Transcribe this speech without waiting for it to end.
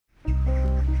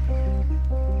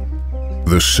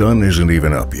The sun isn't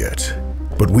even up yet,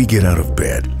 but we get out of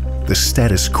bed. The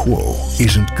status quo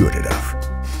isn't good enough.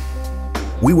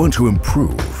 We want to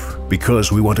improve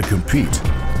because we want to compete.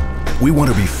 We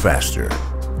want to be faster.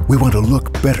 We want to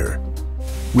look better.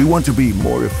 We want to be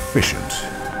more efficient.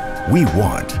 We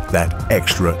want that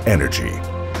extra energy.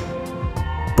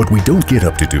 But we don't get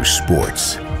up to do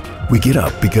sports. We get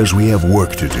up because we have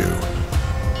work to do.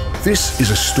 This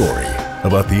is a story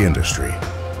about the industry.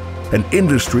 An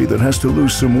industry that has to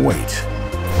lose some weight.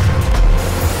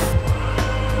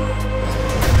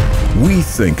 We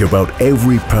think about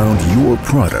every pound your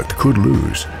product could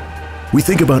lose. We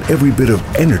think about every bit of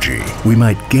energy we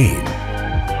might gain.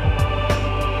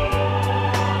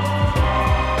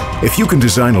 If you can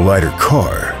design a lighter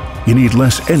car, you need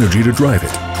less energy to drive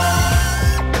it.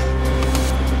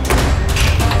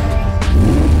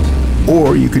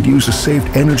 Or you could use the saved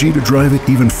energy to drive it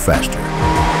even faster.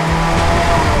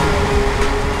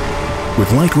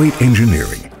 With lightweight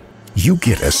engineering, you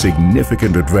get a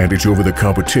significant advantage over the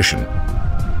competition.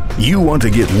 You want to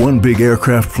get one big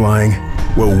aircraft flying?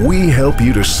 Well, we help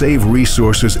you to save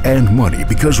resources and money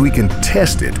because we can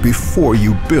test it before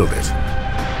you build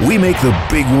it. We make the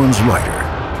big ones lighter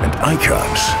and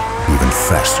icons even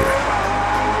faster.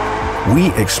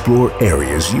 We explore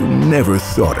areas you never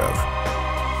thought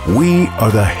of. We are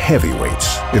the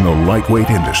heavyweights in the lightweight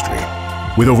industry.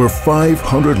 With over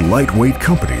 500 lightweight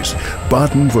companies,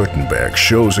 Baden-Württemberg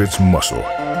shows its muscle.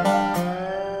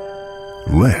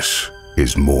 Less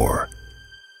is more.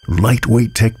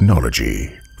 Lightweight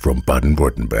technology from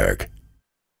Baden-Württemberg.